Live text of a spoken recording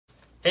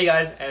Hey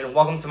guys, and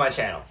welcome to my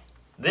channel.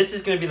 This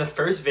is going to be the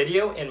first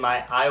video in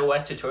my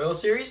iOS tutorial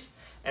series,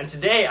 and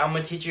today I'm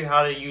going to teach you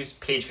how to use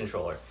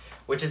PageController,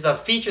 which is a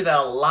feature that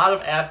a lot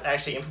of apps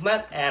actually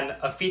implement and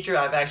a feature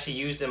I've actually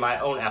used in my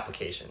own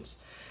applications.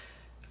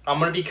 I'm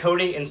going to be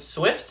coding in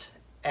Swift,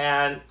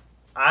 and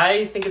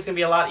I think it's going to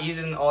be a lot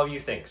easier than all of you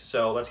think,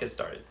 so let's get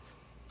started.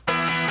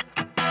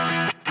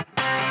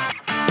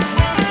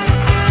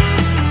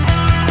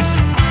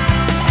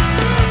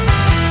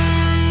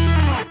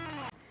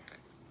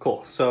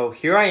 Cool, so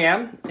here I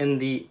am in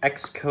the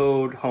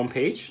Xcode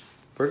homepage.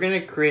 We're going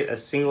to create a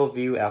single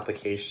view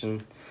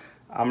application.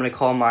 I'm going to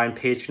call mine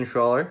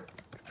PageController.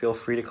 Feel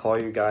free to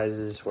call you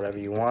guys whatever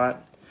you want.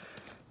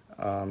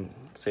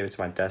 Save it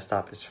to my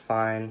desktop is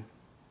fine.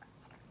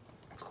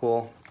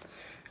 Cool,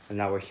 and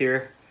now we're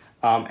here.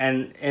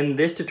 And in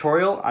this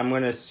tutorial, I'm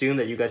going to assume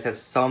that you guys have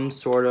some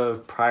sort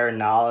of prior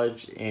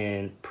knowledge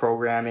in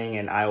programming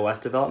and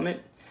iOS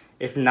development.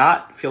 If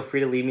not, feel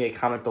free to leave me a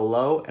comment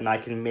below and I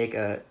can make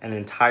an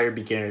entire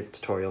beginner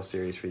tutorial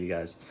series for you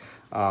guys.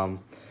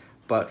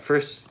 But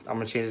first, I'm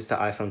going to change this to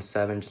iPhone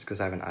 7 just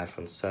because I have an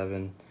iPhone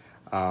 7.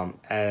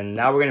 And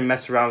now we're going to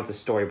mess around with the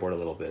storyboard a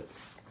little bit.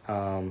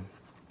 We're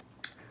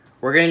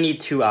going to need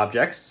two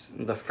objects.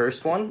 The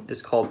first one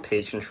is called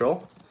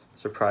PageControl.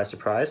 Surprise,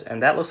 surprise.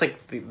 And that looks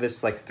like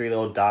this three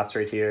little dots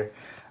right here.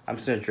 I'm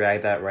just going to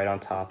drag that right on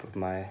top of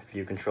my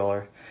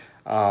ViewController.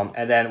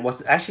 And then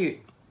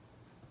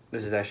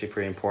this is actually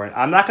pretty important.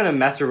 I'm not going to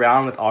mess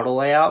around with auto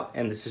layout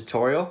in this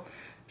tutorial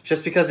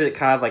just because it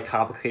kind of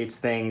complicates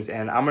things,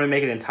 and I'm going to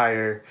make an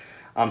entire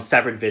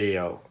separate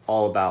video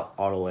all about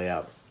auto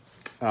layout.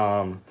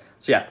 So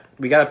yeah,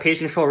 we got a page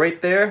control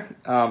right there,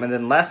 and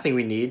then last thing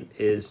we need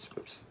is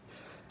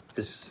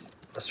a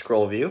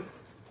scroll view,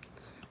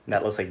 and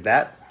that looks like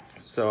that.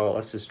 So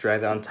let's just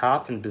drag that on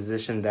top and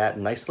position that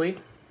nicely,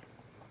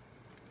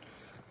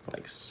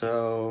 like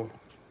so.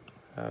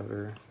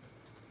 However.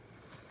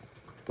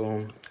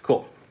 Boom.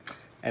 Cool.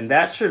 And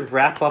that should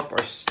wrap up our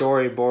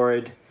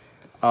storyboard.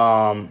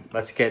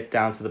 Let's get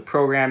down to the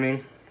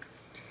programming.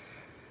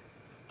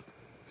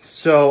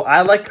 So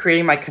I like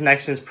creating my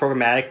connections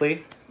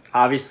programmatically.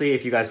 Obviously,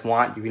 if you guys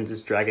want, you can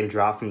just drag and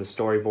drop from the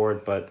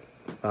storyboard, but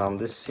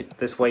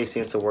this way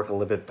seems to work a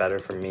little bit better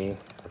for me.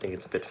 I think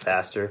it's a bit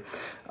faster.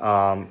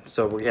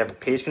 So we have a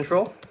page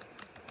control.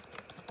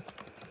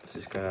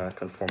 Just gonna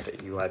conform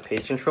to UI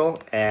page control,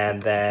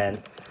 and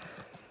then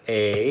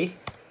a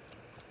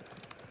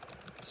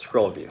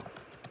scroll view.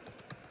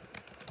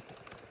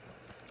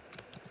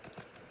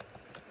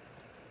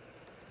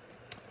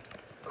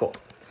 Cool.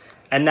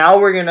 And now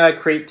we're gonna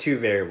create two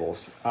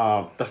variables.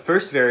 The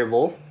first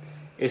variable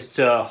is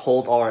to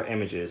hold all our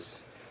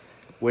images,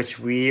 which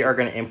we are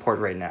gonna import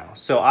right now.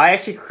 So I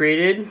actually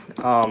created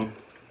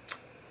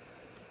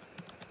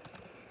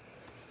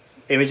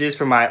images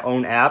for my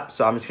own app,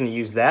 so I'm just gonna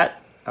use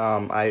that.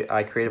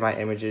 I created my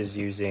images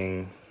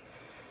using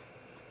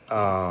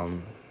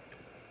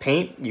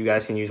Paint. You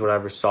guys can use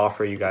whatever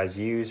software you guys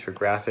use for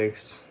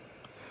graphics.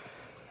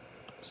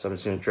 So I'm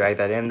just going to drag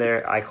that in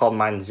there. I called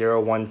mine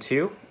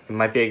 012. It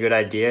might be a good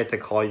idea to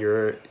call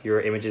your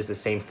images the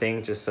same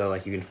thing just so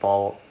you can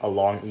follow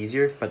along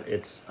easier, but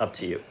it's up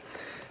to you.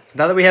 So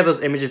now that we have those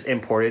images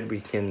imported,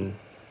 we can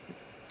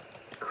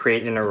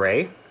create an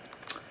array.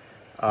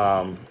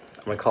 I'm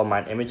going to call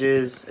mine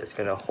images. It's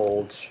going to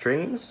hold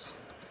strings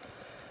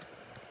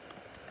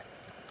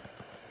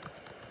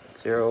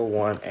 0,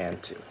 1,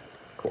 and 2.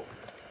 Cool.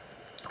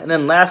 And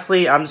then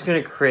lastly, I'm just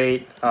going to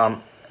create a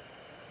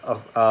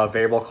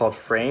variable called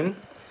frame,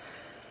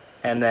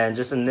 and then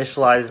just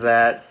initialize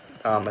that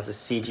as a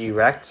CG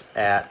rect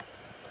at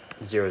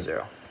 0,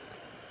 0.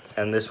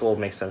 And this will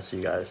make sense to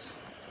you guys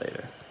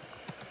later.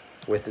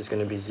 Width is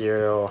going to be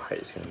 0,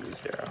 height is going to be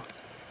 0.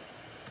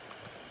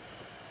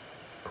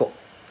 Cool.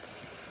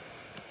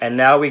 And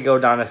now we go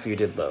down to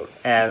ViewDidLoad.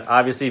 And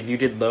obviously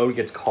ViewDidLoad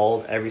gets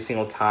called every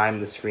single time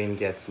the screen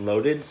gets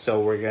loaded.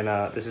 So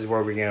this is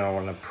where we're gonna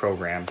want to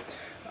program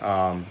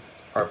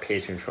our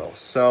page control.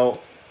 So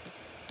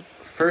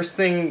first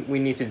thing we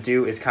need to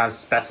do is kind of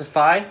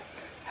specify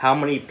how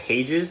many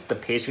pages the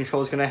page control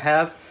is going to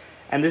have.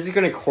 And this is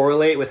going to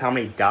correlate with how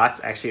many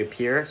dots actually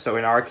appear. So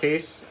in our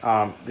case,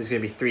 there's going to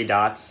be 3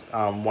 dots,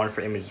 one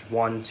for image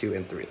 1, 2,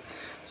 and 3.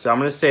 So I'm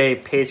going to say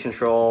page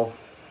control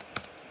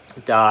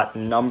dot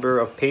number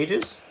of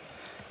pages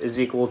is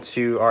equal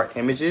to our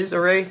images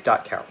array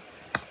dot count.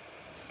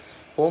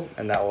 Cool,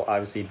 and that will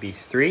obviously be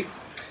 3.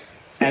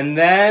 And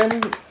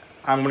then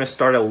I'm going to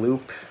start a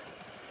loop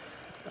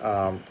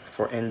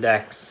for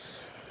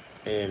index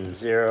in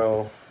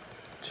 0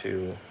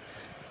 to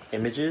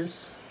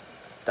images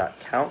dot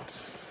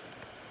count.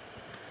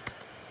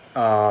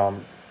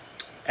 And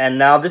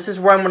now this is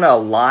where I'm going to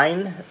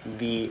align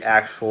the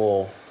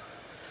actual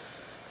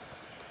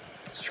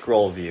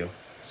scroll view.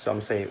 So I'm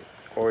going to say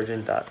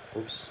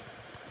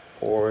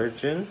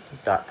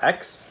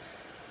origin.x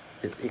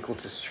is equal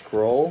to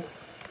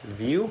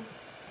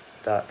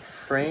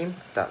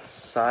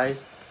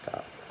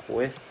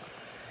ScrollView.frame.size.width.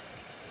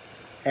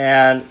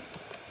 And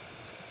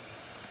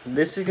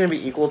this is going to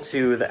be equal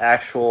to the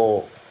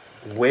actual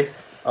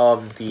width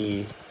of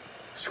the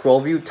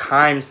scroll view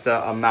times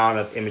the amount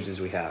of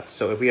images we have.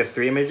 So if we have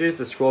 3 images,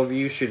 the scroll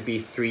view should be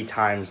 3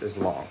 times as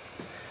long.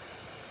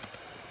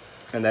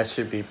 And that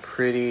should be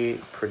pretty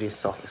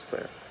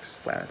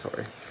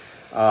self-explanatory.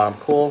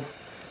 Cool.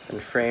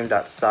 And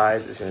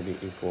frame.size is going to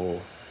be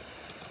equal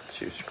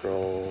to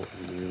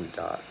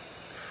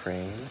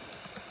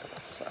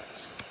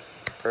ScrollView.frame.size.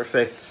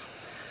 Perfect.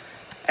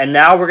 And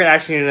now we're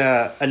actually going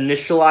to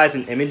initialize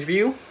an image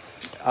view,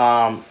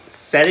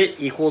 set it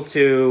equal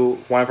to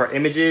one of our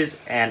images,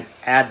 and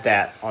add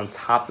that on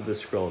top of the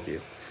scroll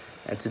view.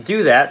 And to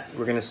do that,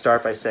 we're going to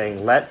start by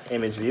saying let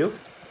image view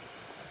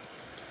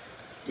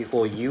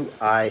equal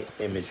UI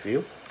image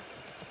view.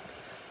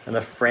 And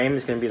the frame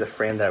is going to be the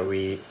frame that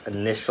we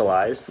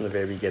initialized in the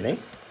very beginning.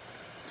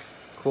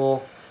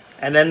 Cool.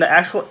 And then the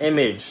actual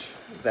image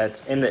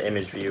that's in the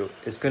image view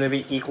is going to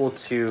be equal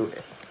to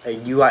a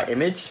UI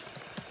image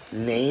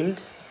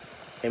named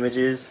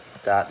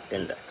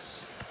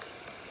images.index.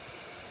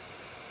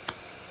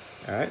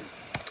 All right.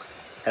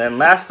 And then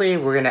lastly,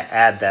 we're going to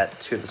add that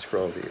to the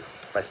scroll view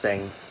by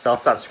saying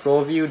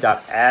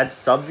self.scrollView.add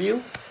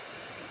subview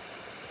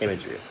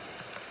image view.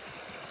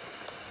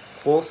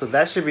 Cool. So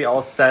that should be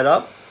all set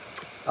up.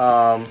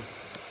 Now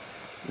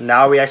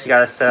we actually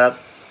got to set up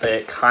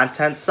the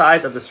content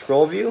size of the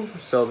scroll view.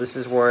 So this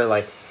is where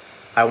like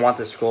I want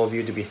the scroll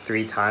view to be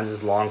 3 times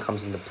as long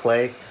comes into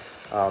play.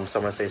 So I'm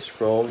going to say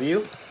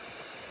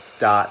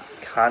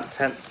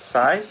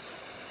ScrollView.ContentSize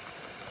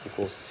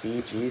equals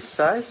CG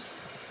size.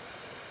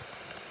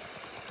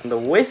 And the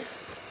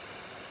width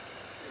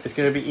is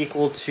going to be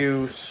equal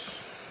to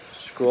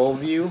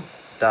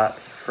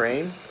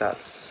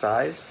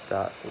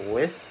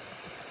ScrollView.frame.size.width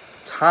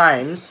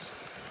times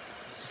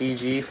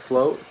CG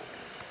float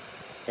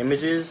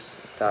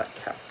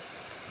images.count.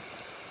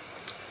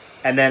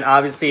 And then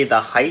obviously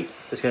the height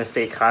is going to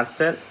stay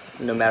constant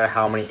no matter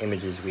how many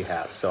images we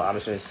have. So I'm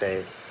just going to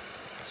say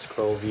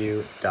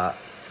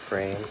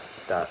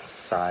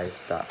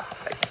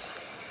ScrollView.frame.size.height.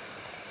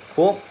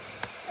 Cool.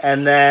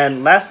 And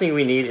then last thing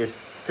we need is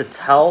to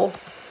tell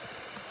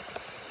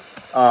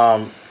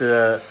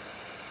to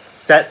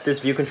set this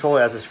view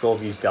controller as a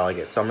ScrollViews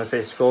delegate. So I'm going to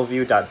say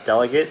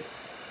ScrollView.delegate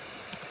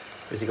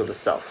is equal to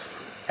self.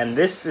 And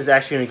this is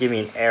actually going to give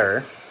me an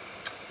error.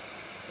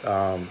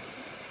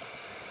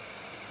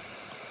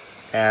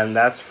 And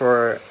that's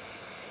for a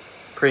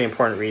pretty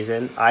important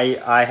reason.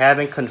 I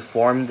haven't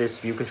conformed this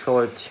view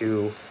controller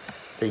to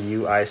the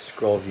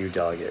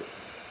UIScrollViewDelegate.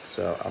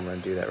 So I'm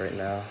going to do that right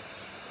now.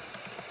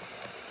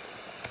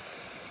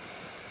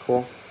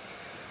 Cool.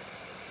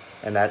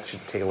 And that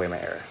should take away my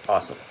error.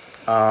 Awesome.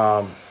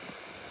 Now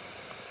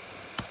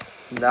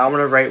I'm going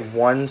to write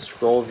one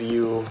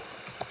ScrollView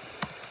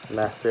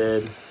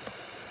method.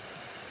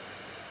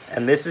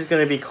 And this is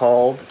going to be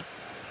called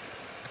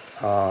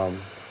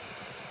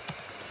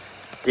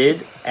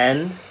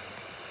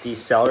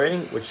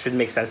didEndDecelerating, which should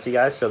make sense to you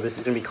guys. So this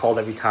is going to be called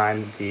every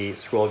time the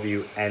scroll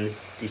view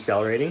ends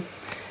decelerating.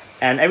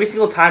 And every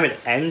single time it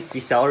ends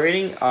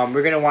decelerating,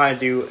 we're going to want to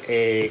do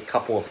a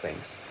couple of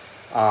things.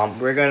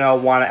 We're going to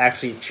want to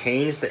actually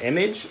change the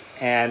image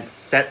and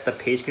set the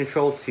page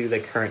control to the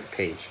current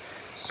page.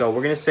 So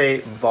we're going to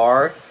say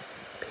var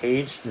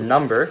page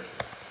number.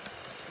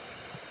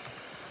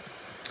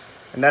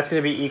 And that's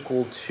going to be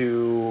equal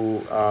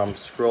to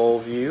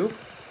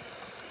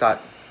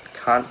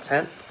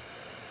ScrollView.content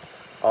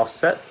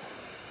offset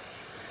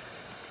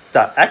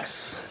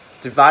 .x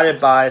divided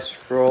by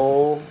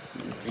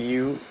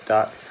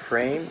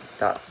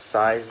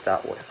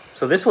ScrollView.frame.size.width.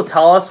 So this will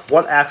tell us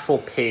what actual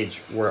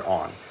page we're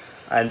on.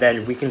 And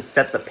then we can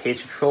set the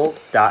page control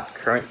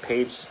 .current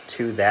page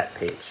to that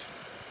page.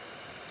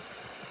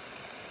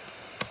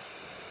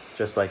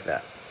 Just like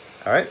that.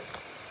 All right.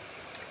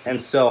 And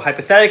so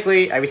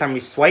hypothetically, every time we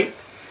swipe,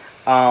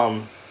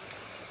 oh,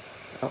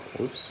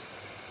 whoops.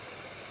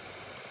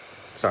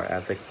 Sorry, I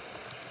have to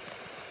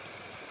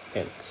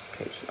int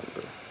page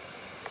number.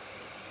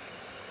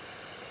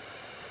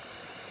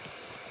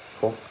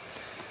 Cool.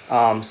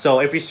 So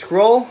if we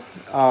scroll,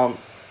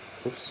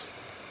 oops.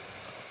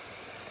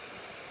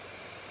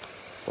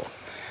 Cool.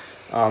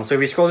 So if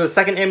we scroll to the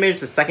second image,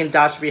 the second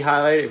dot should be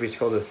highlighted. If we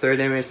scroll to the third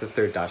image, the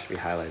third dot should be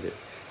highlighted.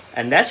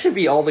 And that should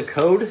be all the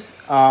code.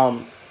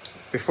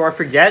 Before I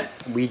forget,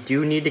 we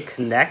do need to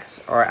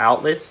connect our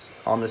outlets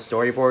on the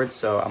storyboard.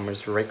 So I'm going to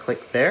just right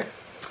click there,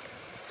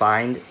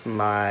 find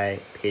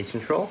my page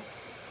control,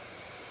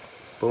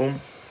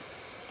 boom,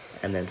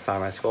 and then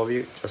find my scroll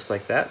view just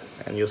like that.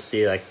 And you'll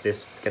see like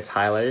this gets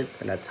highlighted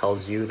and that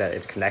tells you that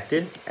it's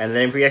connected. And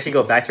then if we actually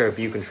go back to our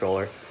view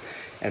controller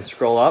and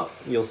scroll up,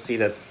 you'll see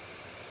that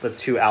the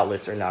 2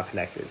 outlets are now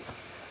connected.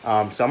 So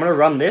I'm going to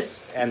run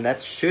this and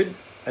that should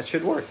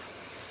work.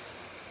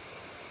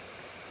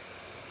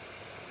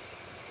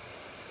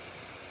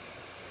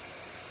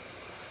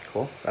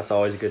 Cool. That's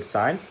always a good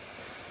sign.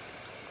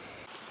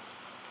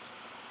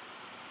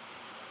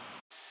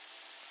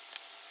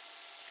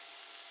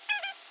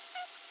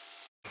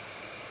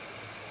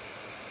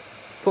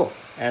 Cool.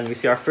 And we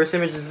see our first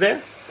image is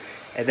there.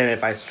 And then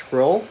if I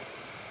scroll,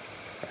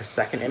 our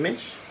second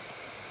image,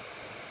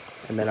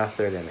 and then our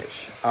third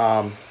image.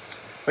 But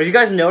if you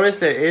guys notice,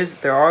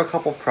 there are a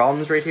couple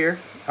problems right here.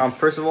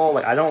 First of all,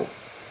 like I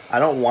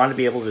don't want to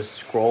be able to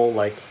scroll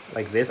like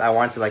this. I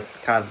want to like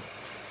kind of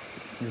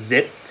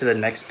zip to the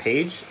next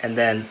page, and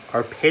then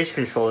our page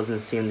control doesn't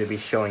seem to be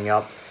showing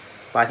up.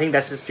 But I think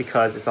that's just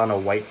because it's on a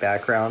white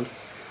background.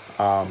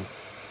 So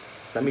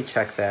let me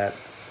check that.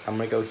 I'm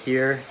gonna go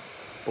here,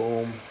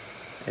 boom,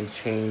 and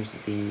change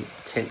the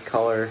tint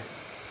color.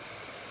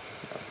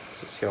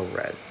 Let's just go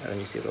red, and then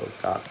you see a little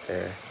dot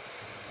there.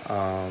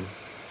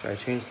 Should I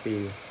change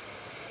the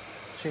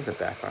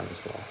background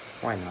as well?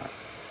 Why not?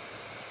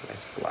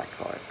 Nice black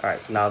color. All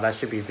right, so now that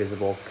should be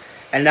visible.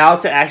 And now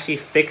to actually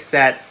fix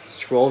that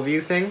scroll view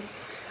thing,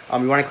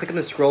 you want to click on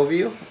the scroll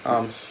view,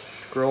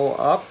 scroll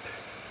up,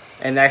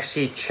 and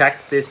actually check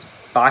this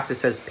box that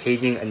says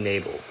paging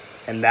enabled,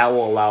 and that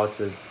will allow us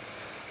to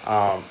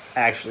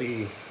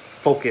actually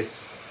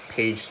focus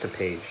page to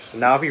page. So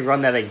now if we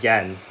run that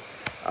again,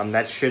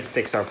 that should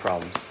fix our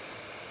problems.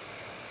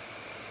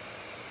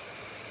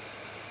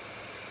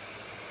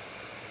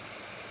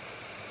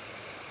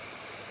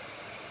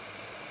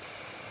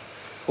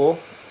 Cool.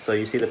 So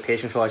you see the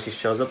page control actually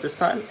shows up this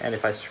time, and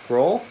if I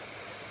scroll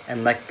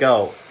and let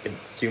go, it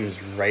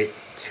zooms right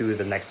to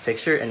the next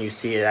picture, and you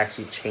see it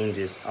actually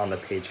changes on the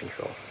page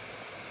control,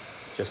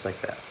 just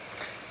like that.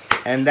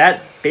 And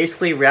that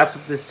basically wraps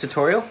up this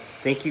tutorial.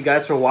 Thank you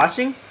guys for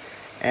watching,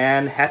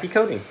 and happy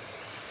coding.